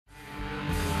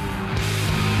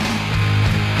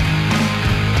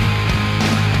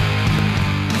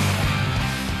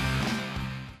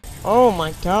Oh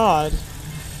my god.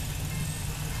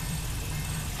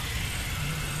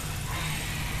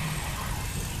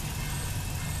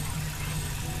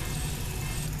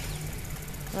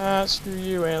 Ah, screw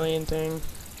you, alien thing.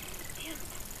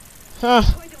 Huh.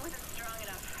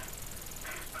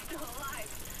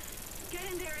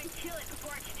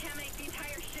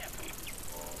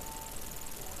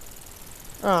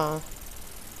 Oh.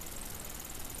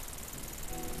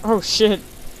 Oh shit.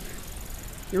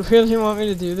 You really want me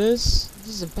to do this? This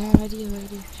is a bad idea,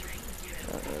 lady.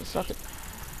 Fuck it.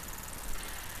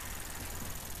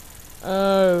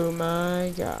 Oh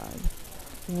my god.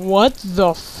 What the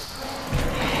f-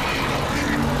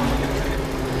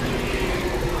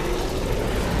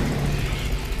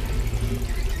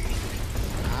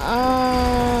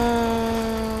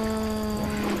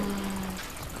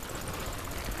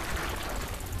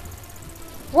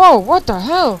 Whoa, what the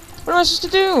hell? What am I supposed to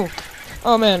do?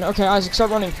 Oh man, okay, Isaac,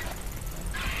 start running.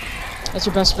 That's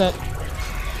your best bet.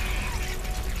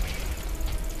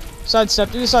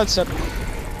 Sidestep, do the sidestep.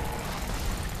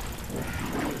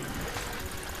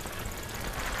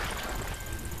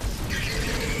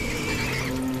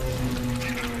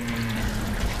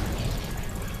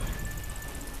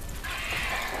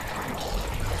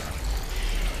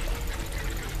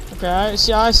 Okay, I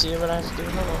see what I have to do.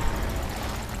 Hold on.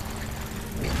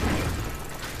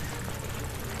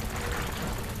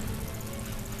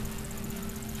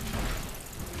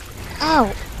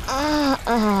 Ow!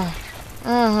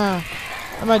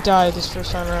 I might die this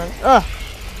first time around.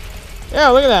 Yeah,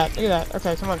 look at that. Look at that.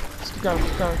 Okay, come on. Let's keep going,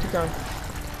 keep going, keep going.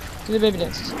 Do the baby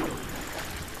dances.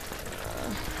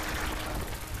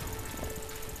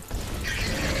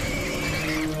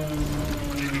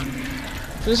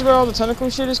 So this is where all the tentacle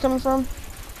shit is coming from?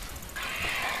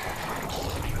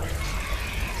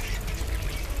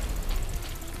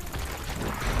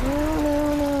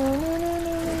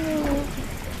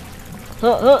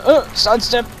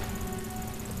 Sidestep!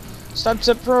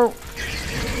 Sidestep pro! Look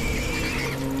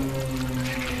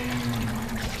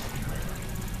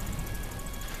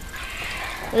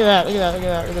at that, look at that, look at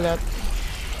that, look at that.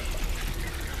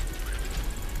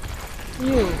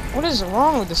 Ew, what is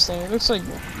wrong with this thing? It looks like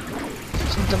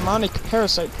some demonic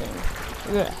parasite thing.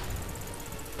 Ugh.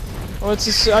 Well, it's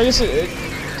just, I guess it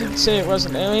didn't say it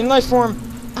wasn't alien life form.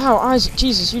 Ow, Isaac,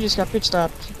 Jesus, you just got bitch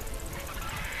slapped.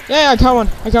 Yeah, I got one,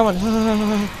 I got one.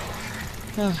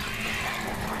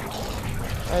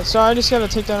 Alright, so I just gotta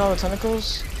take down all the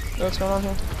tentacles. Is that what's going on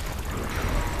here?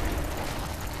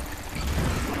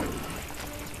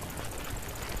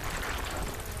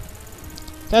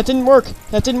 That didn't work!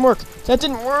 That didn't work! That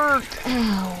didn't work!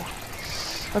 Ow.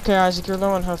 Okay, Isaac, you're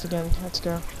low on health again. Let's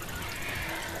go.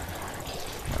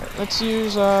 Alright, let's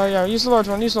use, yeah, use the large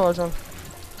one, use the large one.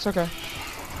 It's okay.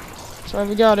 Sorry,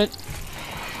 we got it.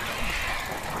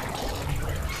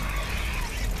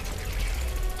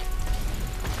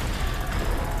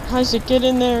 Isaac, get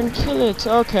in there and kill it.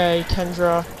 Okay,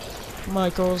 Kendra.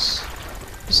 Michaels.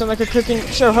 You sound like a cooking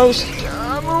show host.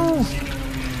 Move!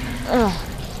 Ugh.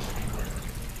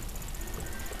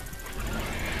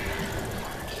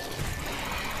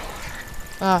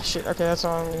 Ah, shit. Okay, that's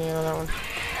all I'm gonna get on that one.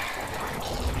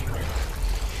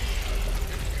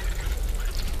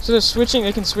 So they're switching,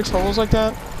 they can switch holes like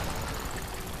that?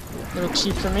 A little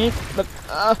cheap for me, but,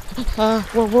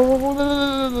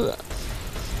 whoa.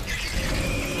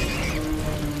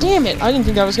 Damn it! I didn't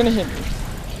think that was gonna hit me.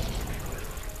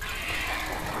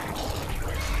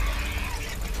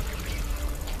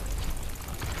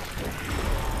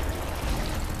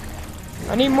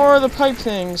 I need more of the pipe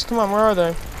things. Come on, where are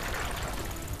they?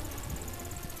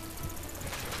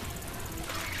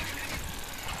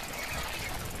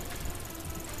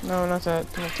 No, not that.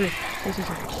 Come on, three.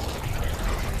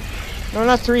 No,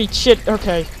 not three. Shit.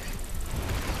 Okay.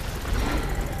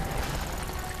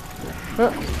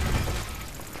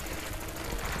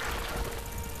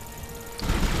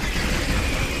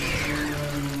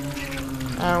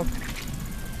 Ow.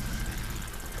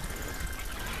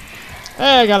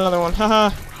 Hey, I got another one. Haha.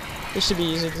 This should be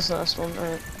easy, this last one.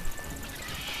 Alright.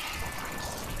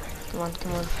 Come on,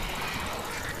 come on.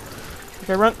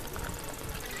 Okay, run.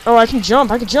 Oh, I can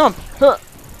jump. I can jump. Huh.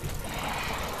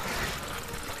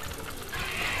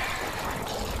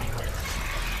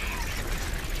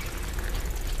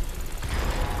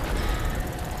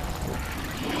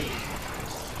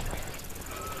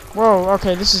 Whoa,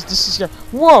 okay, this is good.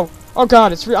 Whoa! Oh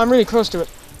god, I'm really close to it.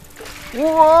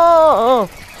 Whoa!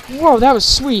 Whoa, that was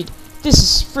sweet. This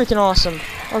is freaking awesome.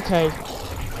 Okay.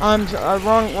 I'm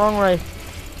wrong way.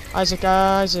 Isaac.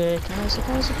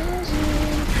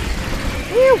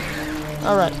 Woo!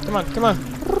 Alright, come on.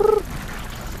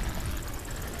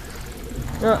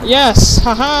 Yes!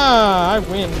 Haha! I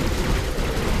win.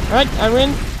 Right? I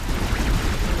win.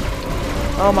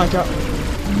 Oh my god.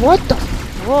 What the?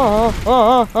 Whoa!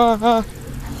 Oh.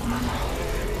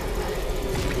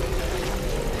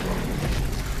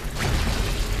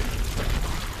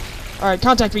 Alright,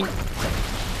 contact me.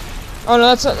 Oh no,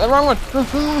 that's the wrong one.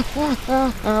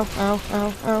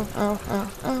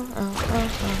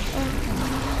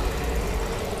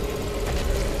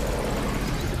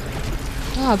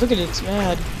 Ah, look at it, it's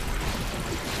mad.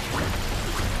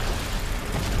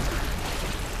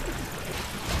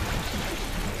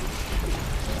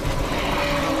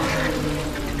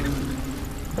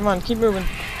 Come on, keep moving.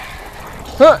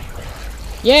 Huh!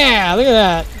 Yeah, look at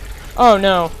that. Oh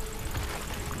no.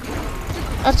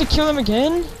 I have to kill him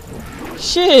again?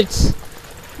 Shit!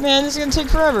 Man, this is gonna take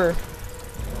forever.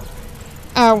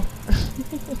 Ow.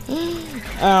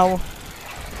 Ow.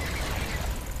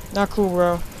 Not cool,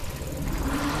 bro.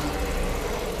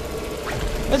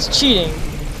 That's cheating.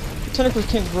 Tentacles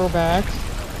can't grow back.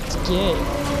 It's gay.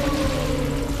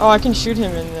 Oh, I can shoot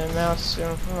him in the mouth,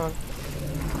 so hold on.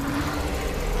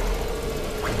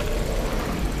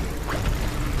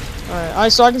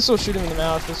 Alright, so I can still shoot him in the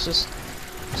mouth, it's just...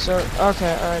 So,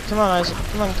 okay, alright, come on, Isaac.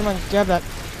 Come on, grab that.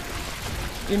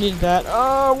 You need that.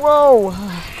 Oh, whoa!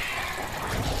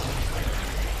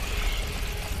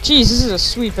 Jeez, this is a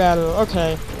sweet battle.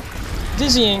 Okay.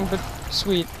 Dizzying, but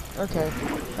sweet. Okay.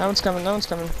 That one's coming, Oh,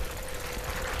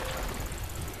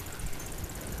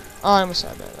 I almost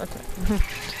had that. Okay.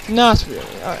 Not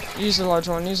really. Alright, use the large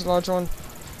one,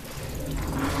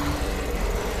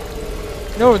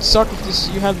 No, it would suck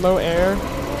if you had low air.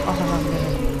 Oh,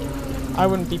 man. I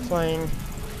wouldn't be playing.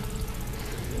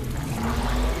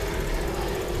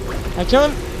 I kill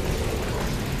him?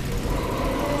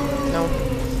 No.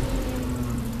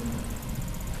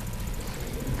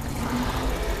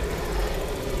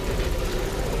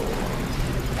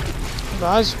 The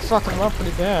eyes fucking him up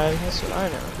pretty bad. That's what I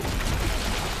know.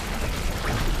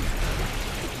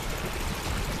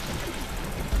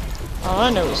 All I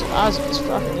know is Isaac is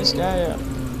fucking this guy up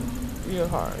real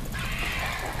hard.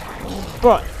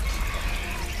 But,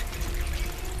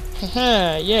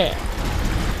 haha, yeah.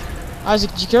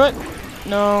 Isaac, did you kill it?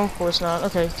 No, of course not.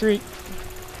 Okay, 3.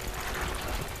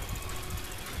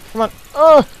 Come on.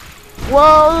 Oh!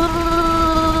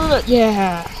 Whoa!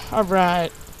 Yeah!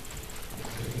 Alright.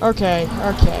 Okay.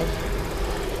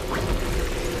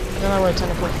 Get my way,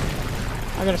 tentacle.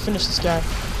 I gotta finish this guy.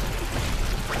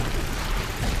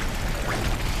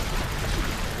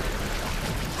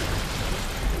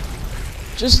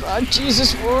 Just like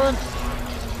Jesus would.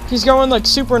 He's going like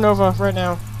supernova right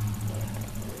now.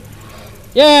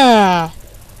 Yeah!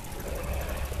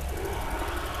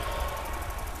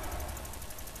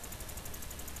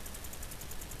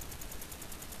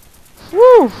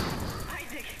 Woo!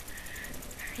 Isaac,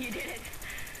 you did it.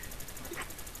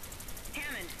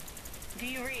 Hammond, do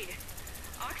you read?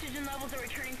 Oxygen levels are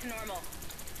returning to normal.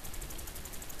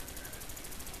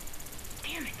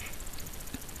 Damn it.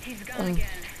 He's gone again.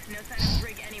 No sign of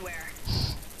Rig anywhere.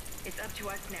 It's up to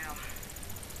us now.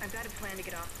 I've got a plan to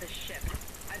get off this ship.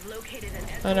 I've located an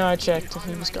SOS I know, I checked if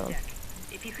he on the was mine gone. deck.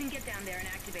 If you can get down there and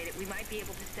activate it, we might be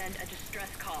able to send a distress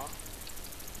call.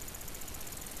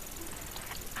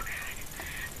 Oh god.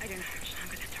 I don't know how much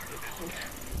longer that door will hold.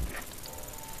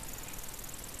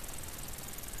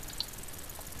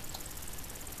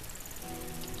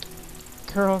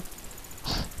 Girl.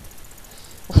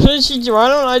 What did she do? Why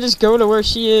don't I just go to where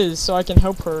she is so I can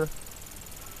help her?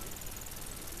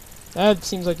 That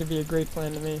seems like it'd be a great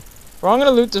plan to me. Well, I'm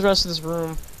gonna loot the rest of this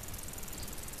room.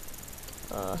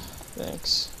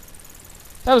 Thanks.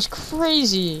 That was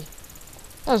crazy!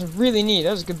 That was really neat.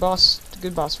 That was a good boss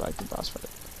fight.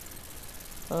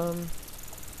 I'm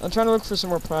trying to look for some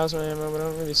more plasma ammo, but I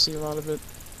don't really see a lot of it.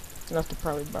 Gonna have to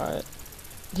probably buy it.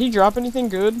 Did he drop anything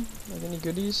good? Like any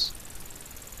goodies?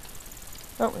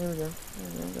 Oh, here we go.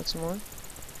 Got some more.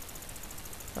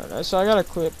 Alright, so I got a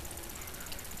clip.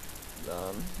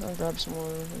 I'll grab some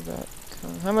more of that.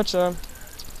 How much,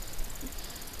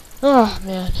 Oh,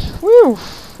 man. Woo!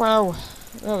 Wow.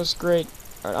 That was great.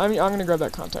 Alright, I'm gonna grab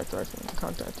that contact rifle.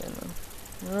 Contact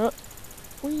ammo.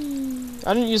 Whee!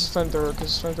 I didn't use the flamethrower,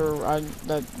 because flamethrower,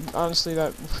 honestly,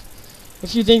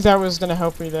 if you think that was gonna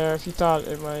help me there, if you thought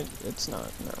it might, it's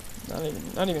not. No.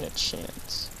 Not even a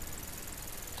chance.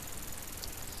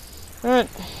 Alright.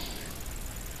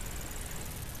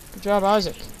 Good job,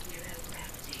 Isaac.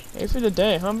 A for the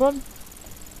day, huh, bud?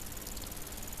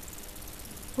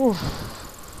 Whew.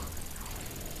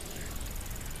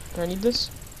 Do I need this?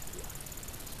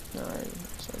 No,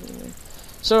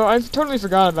 so I totally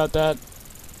forgot about that.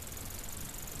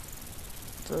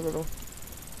 For a little.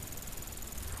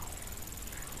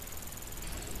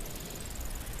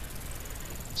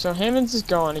 So Hammonds is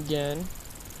gone again.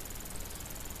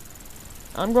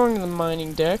 I'm going to the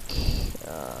mining deck.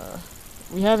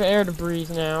 We have air to breathe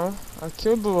now. I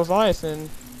killed the Leviathan.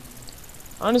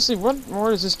 Honestly, what more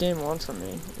does this game want from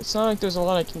me? It's not like there's a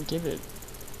lot I can give it.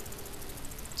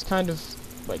 It's kind of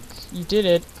like, you did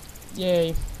it.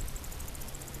 Yay.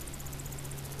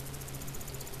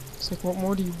 It's like, what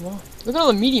more do you want? Look at all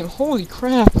the medium. Holy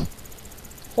crap.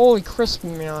 Holy crispy,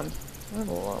 man. I have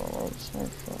a lot of those. Oh,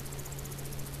 fuck.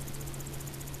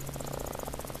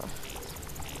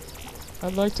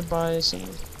 I'd like to buy some...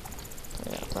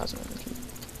 yeah, plasma energy.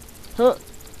 Huh!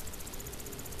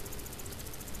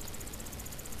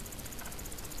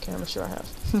 Okay, how much do I have?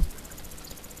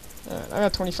 Alright, I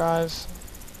got 25.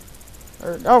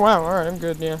 Oh, wow, alright, I'm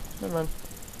good, yeah. Never mind.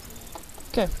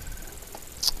 Okay.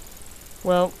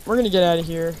 Well, we're gonna get out of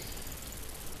here.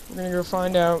 We're gonna go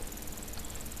find out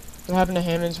what happened to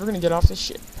Hammonds. We're gonna get off the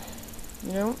ship.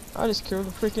 You know, I just killed a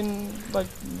freaking, like,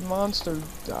 monster.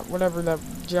 Whatever that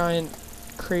giant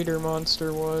crater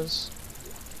monster was.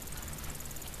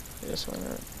 This one,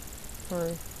 alright.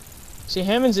 Alright. See,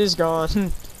 Hammonds is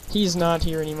gone. He's not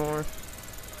here anymore.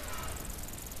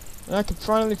 And I could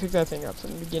finally pick that thing up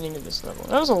from the beginning of this level.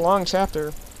 That was a long chapter.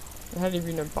 It had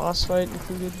even a boss fight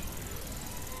included.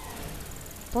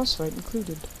 Boss fight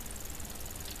included.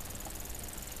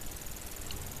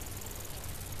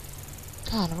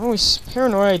 God, I'm always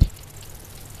paranoid.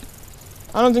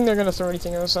 I don't think they're gonna throw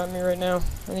anything else at me right now.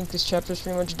 I think this chapter's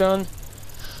pretty much done.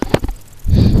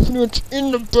 Pretty much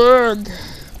in the bag.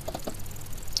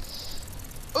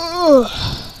 Ugh,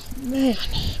 man.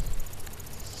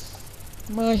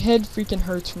 My head freaking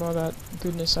hurts from all that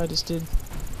goodness I just did.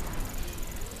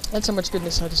 That's how much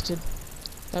goodness I just did.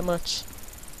 That much.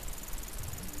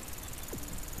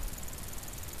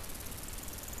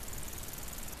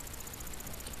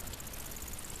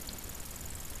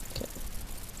 Okay.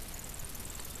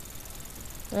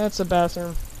 That's a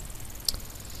bathroom.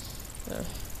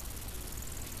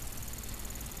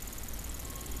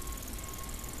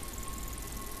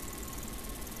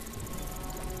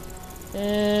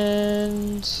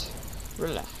 And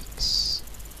relax.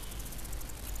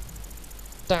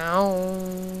 Down.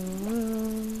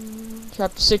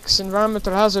 Chapter 6,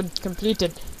 environmental hazard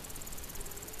completed.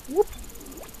 Whoop.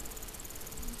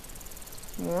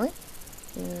 What?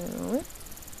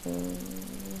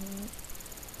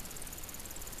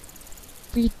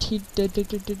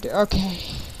 Okay.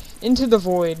 Into the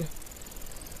void.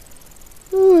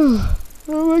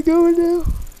 Where am I going now?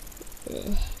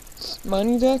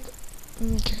 Mining deck?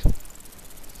 Okay.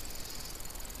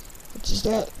 Which is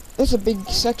that? That's a big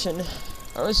section.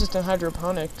 I was just in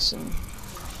hydroponics and...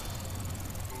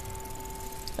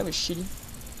 that was shitty.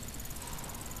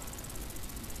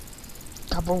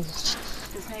 Kaboom.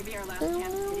 This may be our last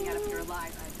chance of getting out of here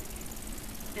alive,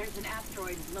 Isaac. There's an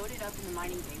asteroid loaded up in the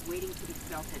mining bay waiting to be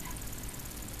smelted.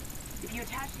 If you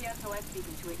attach the SOS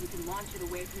beacon to it, you can launch it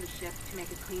away from the ship to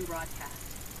make a clean broadcast.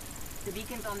 The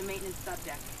beacon's on the maintenance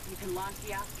subdeck. You can launch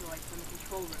the asteroid from the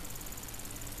control room.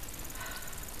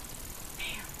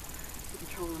 Damn, the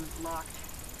control room is locked.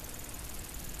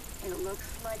 And it looks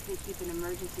like they keep an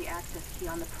emergency access key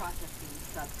on the processing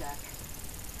subdeck.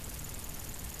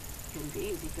 Couldn't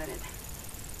be easy, could it?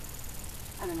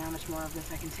 I don't know how much more of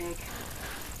this I can take.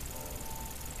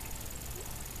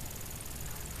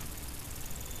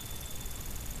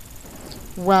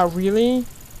 Wow, really?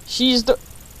 She's the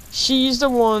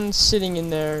one sitting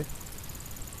in there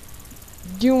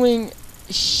doing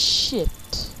shit.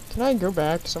 Can I go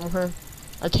back somewhere?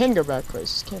 I can go back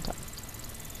places, can't I?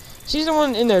 She's the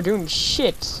one in there doing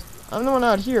shit. I'm the one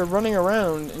out here running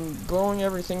around and blowing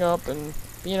everything up and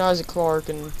being Isaac Clarke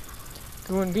and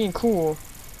being cool.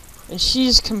 And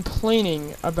she's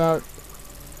complaining about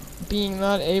being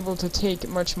not able to take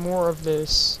much more of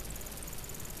this.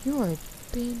 You are a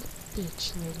big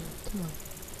bitch, lady. Come on.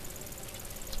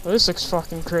 Well, this looks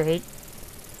fucking great.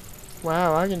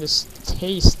 Wow, I can just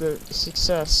taste the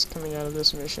success coming out of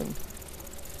this mission.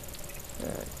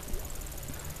 Alright.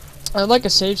 I'd like a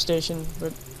save station,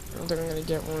 but I don't think I'm gonna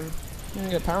get one. I'm gonna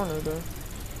get a power node, though.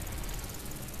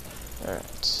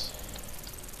 Alright.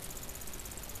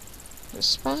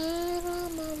 Despite all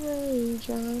my rage,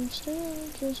 I'm still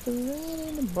just a rat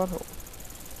in the butthole.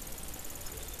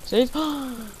 Save? No,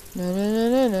 no, no,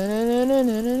 no, no, no, no,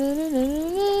 no, no, no, no,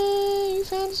 no. You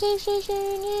found the safe station,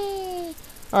 yay!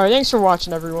 Alright, thanks for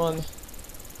watching, everyone.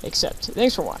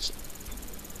 Thanks for watching.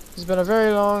 It's been a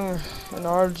very long and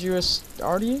arduous,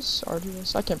 I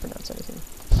can't pronounce anything.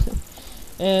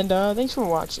 And, thanks for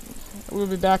watching. We'll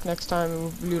be back next time and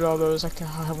we'll loot all those. I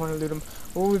want to loot them.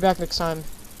 We'll be back next time.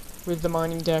 with the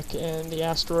mining deck and the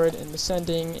asteroid and the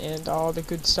sending and all the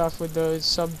good stuff with those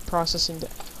sub-processing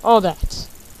all that.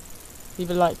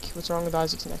 Leave a like. What's wrong with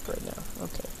Isaac's neck right now?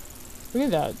 Okay. Look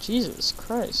at that. Jesus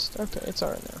Christ. Okay, it's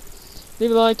alright now.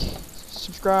 Leave a like,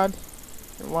 subscribe,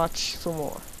 and watch for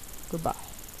more. Goodbye.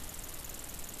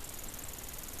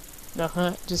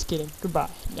 No, just kidding. Goodbye.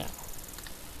 Now.